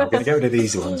now. We're going to get rid of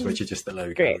these ones, which are just the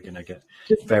logo. Great. We're going to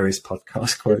get various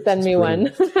podcast quotes. Send me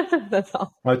one. That's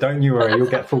all. Oh, don't you worry. You'll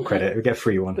get full credit. You'll get a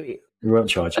free one. Sweet. We won't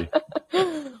charge you.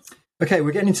 Okay,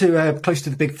 we're getting into close to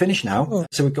the big finish now.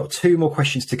 So we've got 2 more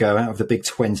questions to go out of the big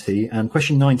 20. And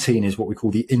question 19 is what we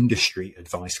call the industry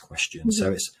advice question.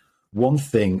 So it's, one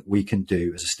thing we can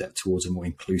do as a step towards a more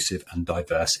inclusive and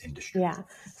diverse industry? Yeah.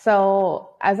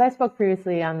 So as I spoke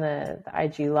previously on the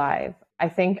IG Live, I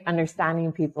think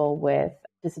understanding people with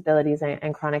disabilities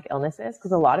and chronic illnesses,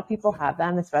 because a lot of people have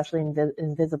them, especially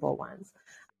invisible ones.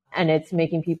 And it's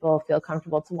making people feel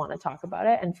comfortable to want to talk about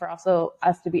it, and for also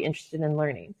us to be interested in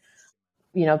learning.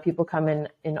 People come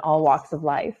in all walks of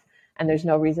life, and there's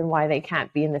no reason why they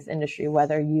can't be in this industry,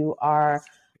 whether you are,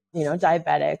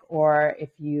 diabetic, or if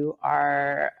you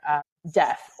are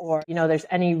deaf, or, there's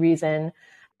any reason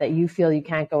that you feel you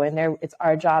can't go in there. It's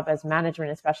our job as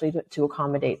management, especially to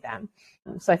accommodate them.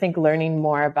 So I think learning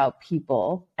more about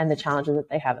people and the challenges that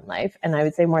they have in life, and I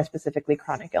would say more specifically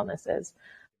chronic illnesses,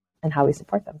 and how we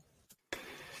support them.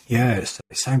 Yeah, it's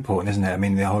so important, isn't it? I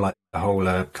mean, the whole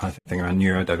kind of thing around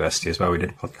neurodiversity as well. We did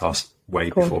a podcast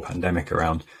way before pandemic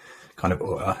around kind of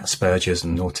Asperger's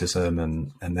and autism,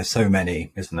 and there's so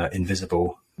many, isn't there,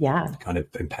 invisible kind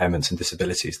of impairments and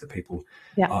disabilities that people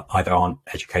either aren't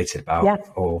educated about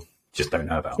or just don't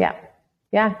know about.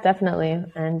 Yeah, definitely.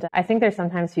 And I think there's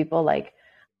sometimes people, like,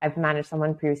 I've managed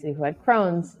someone previously who had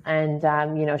Crohn's, and,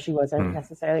 she wasn't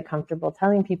necessarily comfortable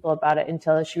telling people about it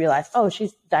until she realized, oh,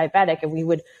 she's diabetic. And we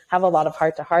would have a lot of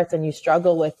heart-to-hearts, and you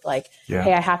struggle with, like,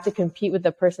 hey, I have to compete with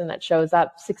the person that shows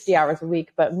up 60 hours a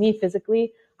week. But me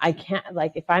physically, I can't,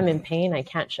 like, if I'm in pain, I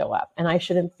can't show up, and I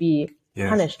shouldn't be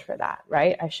punished for that,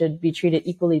 right? I should be treated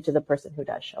equally to the person who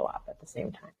does show up at the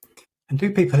same time. And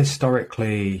do people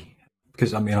historically,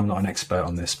 because I'm not an expert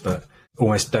on this, but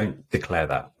almost don't declare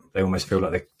that? They almost feel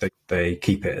like they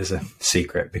keep it as a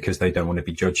secret because they don't want to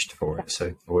be judged for it,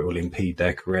 or it will impede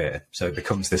their career. So it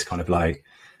becomes this kind of like,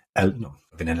 not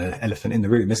having an elephant in the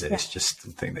room, is it? It's just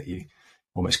something that you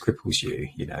almost cripples you,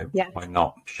 by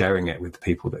not sharing it with the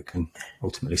people that can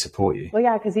ultimately support you. Well,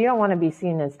 yeah, because you don't want to be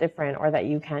seen as different, or that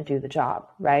you can't do the job,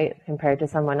 right? Compared to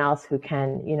someone else who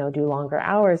can, do longer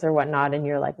hours or whatnot. And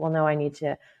you're like, well, no, I need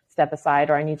to step aside,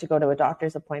 or I need to go to a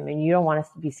doctor's appointment. You don't want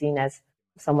us to be seen as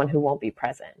someone who won't be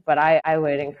present. But I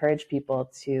would encourage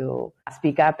people to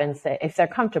speak up and say, if they're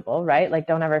comfortable, right? Like,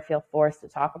 don't ever feel forced to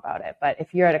talk about it. But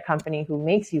if you're at a company who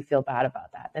makes you feel bad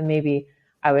about that, then maybe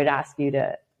I would ask you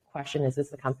to question, is this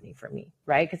the company for me,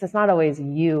 right? Because it's not always are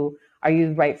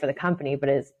you right for the company, but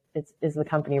is the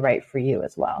company right for you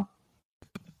as well?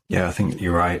 Yeah, I think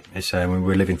you're right. It's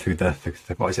we're living through the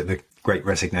what is it, the Great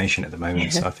Resignation at the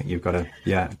moment. So I think you've got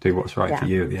to do what's right for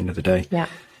you at the end of the day. Yeah.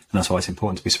 And that's why it's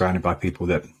important to be surrounded by people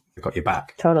that have got your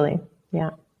back. Totally. Yeah.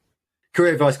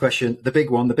 Career advice question, the big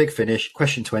one, the big finish,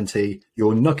 question 20,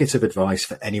 your nugget of advice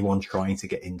for anyone trying to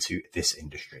get into this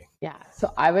industry. Yeah.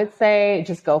 So I would say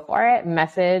just go for it.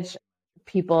 Message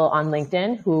people on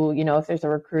LinkedIn who, if there's a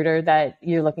recruiter that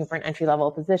you're looking for an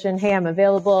entry-level position, hey, I'm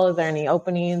available. Is there any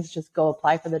openings? Just go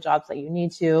apply for the jobs that you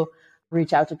need to.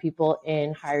 Reach out to people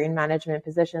in hiring management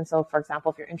positions. So for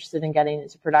example, if you're interested in getting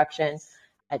into production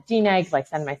at DNEG, like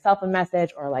send myself a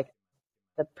message, or like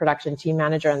the production team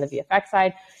manager on the VFX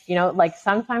side. Like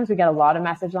sometimes we get a lot of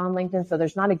messages on LinkedIn, so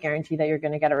there's not a guarantee that you're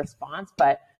going to get a response,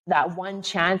 but that one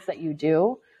chance that you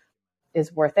do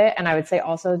is worth it. And I would say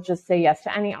also just say yes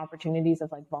to any opportunities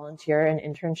of like volunteer and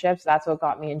internships. That's what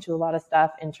got me into a lot of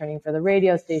stuff, interning for the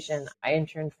radio station. I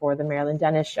interned for the Marilyn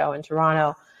Dennis show in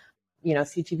Toronto,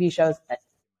 CTV shows.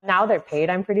 Now they're paid,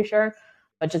 I'm pretty sure,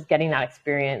 but just getting that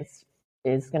experience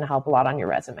is going to help a lot on your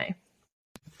resume.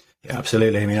 Yeah,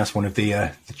 absolutely. I mean, that's one of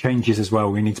the changes as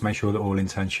well. We need to make sure that all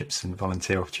internships and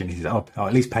volunteer opportunities are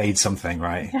at least paid something,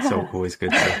 right? Yeah. It's always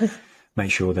good to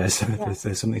make sure there's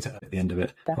something to at the end of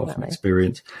it. Definitely. From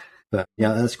experience. But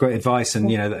yeah, that's great advice. And,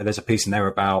 there's a piece in there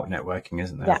about networking,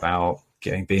 isn't there? Yeah. About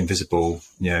being visible,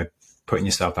 putting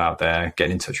yourself out there,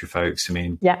 getting in touch with folks. I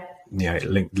mean,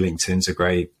 LinkedIn's a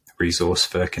great resource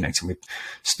for connecting with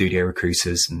studio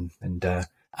recruiters and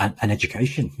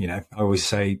education. I always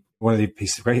say one of the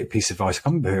great piece of advice, I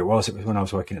can't remember who it was when I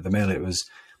was working at the Mill. It was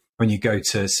when you go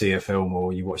to see a film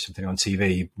or you watch something on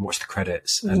TV, you watch the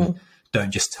credits and don't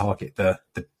just target the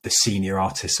senior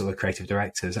artists or the creative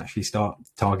directors. Actually start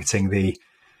targeting the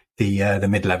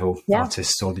mid-level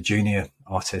artists or the junior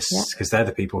artists, because they're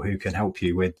the people who can help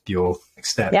you with your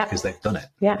next step because they've done it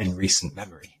in recent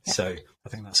memory. So I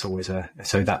think that's always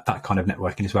that kind of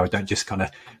networking as well. Don't just kind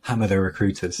of hammer the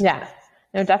recruiters. Yeah.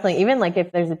 No, definitely. Even like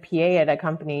if there's a PA at a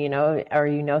company, or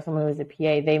someone who's a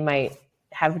PA, they might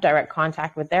have direct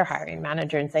contact with their hiring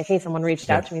manager and say, hey, someone reached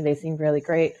out to me. They seem really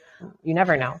great. You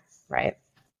never know, right?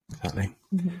 Exactly.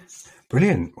 Mm-hmm.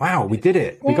 Brilliant. Wow, we did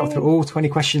it. Yay. We got through all 20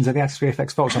 questions of the Access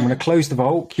VFX vault. So I'm going to close the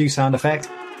vault, cue sound effect.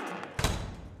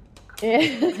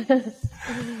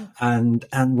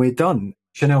 and we're done.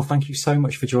 Chanel, thank you so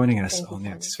much for joining us on the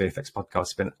Access VFX podcast.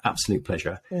 It's been an absolute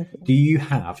pleasure. Do you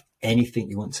have anything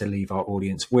you want to leave our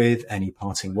audience with? Any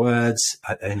parting words?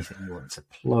 Anything you want to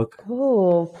plug?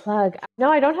 Oh, plug.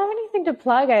 No, I don't have anything to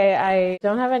plug. I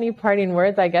don't have any parting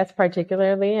words, I guess,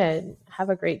 particularly. And have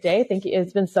a great day. Thank you.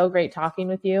 It's been so great talking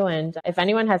with you. And if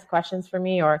anyone has questions for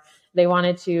me or they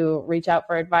wanted to reach out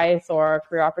for advice or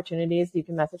career opportunities, you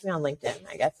can message me on LinkedIn.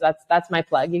 I guess that's my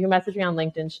plug. You can message me on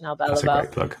LinkedIn, Chanel Belliveau. That's a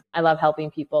great plug. I love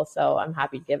helping people, so I'm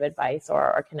happy to give advice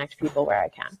or connect people where I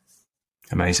can.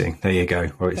 Amazing. There you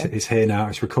go. Well, it's here now.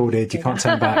 It's recorded. You can't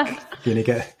turn back. You're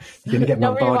gonna get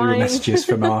No bombarded with rewind. messages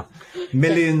from our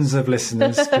millions of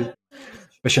listeners.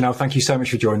 But Chanel, thank you so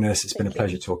much for joining us. It's been a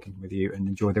pleasure talking with you, and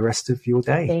enjoy the rest of your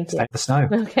day. Thank you. Stay in the snow.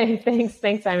 Okay, thanks.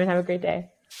 Thanks, Simon. Have a great day.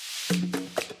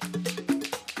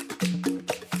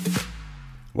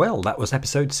 Well, that was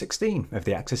episode 16 of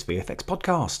the Access VFX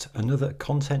podcast. Another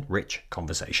content-rich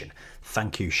conversation.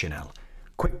 Thank you, Chanel.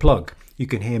 Quick plug. You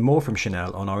can hear more from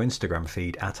Chanel on our Instagram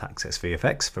feed at Access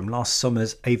VFX from last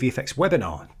summer's AVFX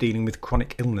webinar dealing with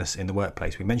chronic illness in the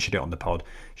workplace. We mentioned it on the pod.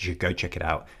 You should go check it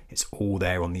out. It's all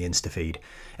there on the Insta feed.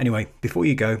 Anyway, before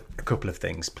you go, a couple of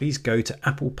things. Please go to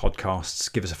Apple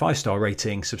Podcasts, give us a 5-star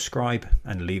rating, subscribe,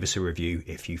 and leave us a review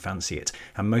if you fancy it.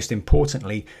 And most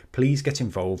importantly, please get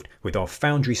involved with our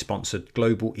Foundry-sponsored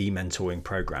global e-mentoring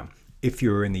program. If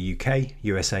you're in the UK,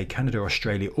 USA, Canada,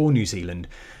 Australia, or New Zealand,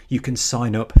 you can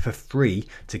sign up for free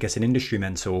to get an industry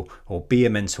mentor or be a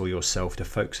mentor yourself to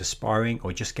folks aspiring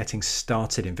or just getting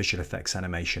started in visual effects,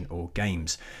 animation, or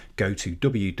games. Go to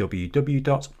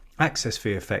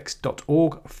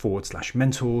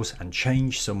www.accessvfx.org/mentors and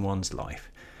change someone's life.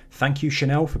 Thank you,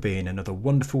 Chanel, for being another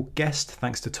wonderful guest.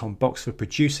 Thanks to Tom Box for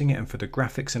producing it and for the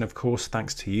graphics. And of course,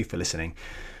 thanks to you for listening.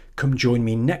 Come join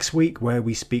me next week where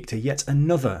we speak to yet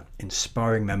another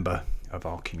inspiring member of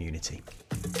our community.